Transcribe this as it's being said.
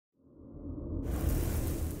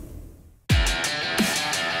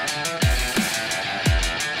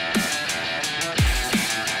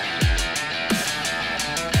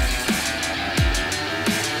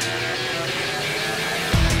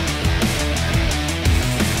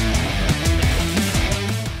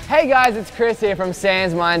Hey guys, it's Chris here from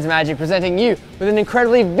SansMinds Magic, presenting you with an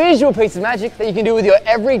incredibly visual piece of magic that you can do with your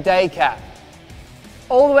everyday cap.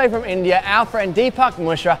 All the way from India, our friend Deepak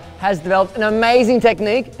Mishra has developed an amazing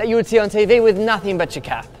technique that you would see on TV with nothing but your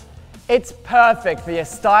cap. It's perfect for your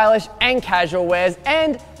stylish and casual wears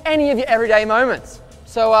and any of your everyday moments.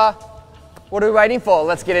 So what are we waiting for?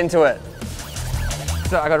 Let's get into it.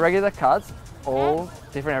 So I got regular cards, all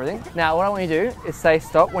different everything. Now what I want you to do is say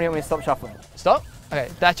stop when you want me to stop shuffling. Stop? Okay,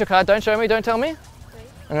 that's your card. Don't show me, don't tell me. I'm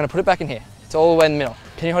gonna put it back in here. It's all the way in the middle.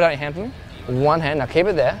 Can you hold out your hand for me? One hand, now keep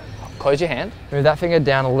it there. Close your hand. Move that finger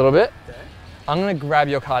down a little bit. Okay. I'm gonna grab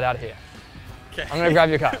your card out of here. Okay. I'm gonna grab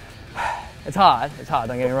your card. It's hard,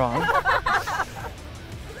 don't get me wrong.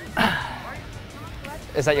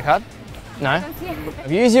 Is that your card? No? If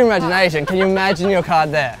you use your imagination, can you imagine your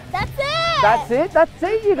card there? That's it! That's it? That's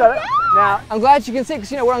it? You got it. Now, I'm glad you can see it,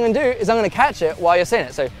 because you know what I'm gonna do is I'm gonna catch it while you're seeing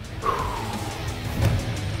it. So.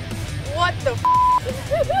 What the f?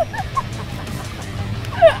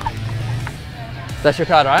 That's your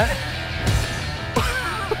card, right?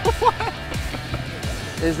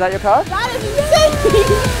 Is that your card? That is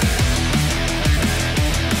insane!